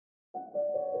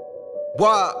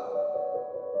What?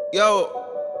 Yo.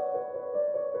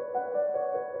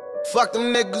 Fuck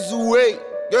them niggas who wait.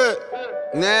 Yeah.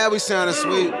 Now we soundin'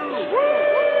 sweet.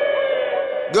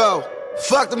 Go.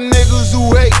 Fuck them niggas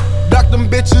who hate. Duck them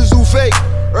bitches who fake.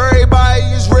 Everybody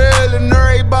is real and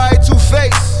everybody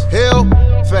two-face. Hill,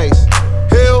 face.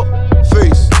 Hill,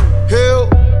 face. Hill.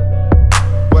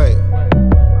 Wait.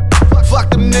 Fuck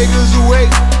them niggas who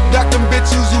hate. Duck them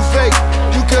bitches who fake.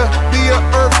 You could be an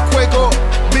earthquake or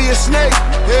be a snake.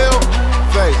 Hill,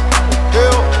 face.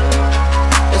 Hill.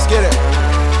 Let's get it.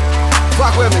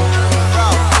 Fuck with me.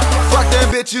 Fuck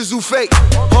them bitches who fake.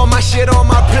 All my shit on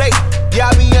my plate.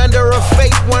 Y'all be under a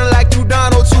fake one like you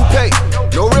Donald Toupee.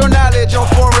 No real knowledge on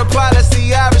foreign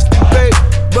policy, obviously, babe.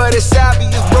 But it's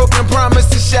obvious, broken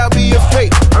promises shall be a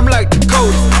fate. I'm like the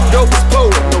coldest, dopest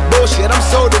poet, no bullshit. I'm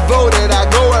so devoted, I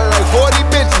go at like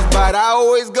 40 bitches, but I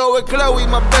always go with Chloe,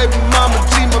 my baby mama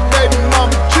G, my baby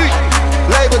mama G.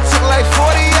 Labor took like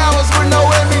 40 hours with no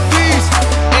MEDs.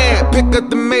 And pick up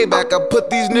the Maybach, I put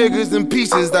these niggas in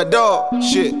pieces, I dog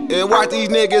shit. And watch these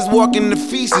niggas walking the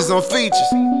feces on features.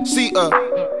 See,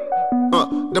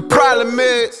 the problem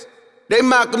is, they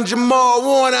Malcolm Jamal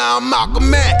Warner, I'm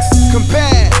Malcolm X.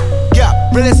 Compared, yeah,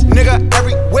 realest nigga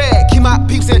everywhere. Keep my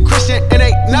peeps in Christian and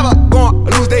they never gon'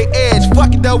 lose their edge.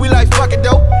 Fuck it though, we like fuck it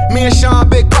though. Me and Sean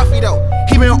Big Puffy though.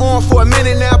 He been on for a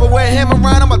minute now, but with him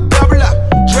around, I'ma double up.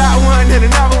 Try one and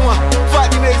another one.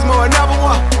 Fuck you niggas more, another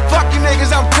one. Fuck you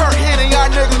niggas, I'm Kurt Hennig. Y'all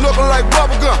niggas looking like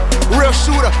bubblegum. Real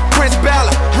shooter, Prince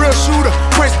Ballard. Real shooter,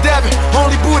 Prince Devin.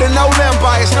 Only Buddha, no limb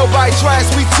bias. Nobody tries,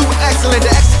 we too excellent.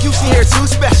 The execution here too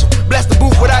special. Bless the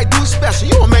booth, what I do special.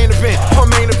 You a main event,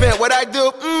 I'm main event. What I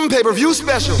do, pay-per-view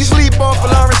special. You sleep on for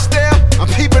Lawrence still.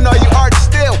 I'm peeping all you artists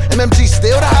still. MMG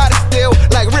still the hottest still.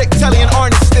 Like Rick, Telly, and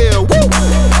Arnie still. Woo!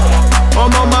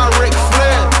 I'm on my Ric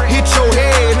Flair. Hit your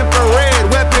head, infrared,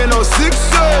 weapon on 6.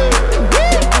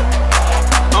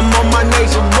 I'm on my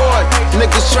nature boy.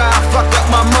 Niggas try to fuck up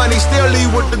my money, still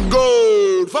leave with the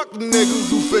gold. Fuck them niggas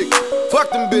who fake.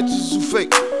 Fuck them bitches who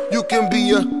fake. You can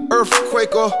be a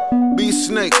earthquake or be a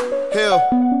snake. Hell,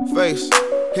 face.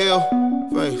 Hell,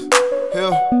 face.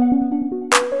 Hell.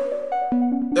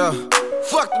 Yeah.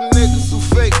 Fuck them niggas who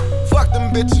fake. Fuck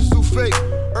them bitches who fake.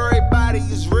 Everybody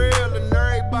is real.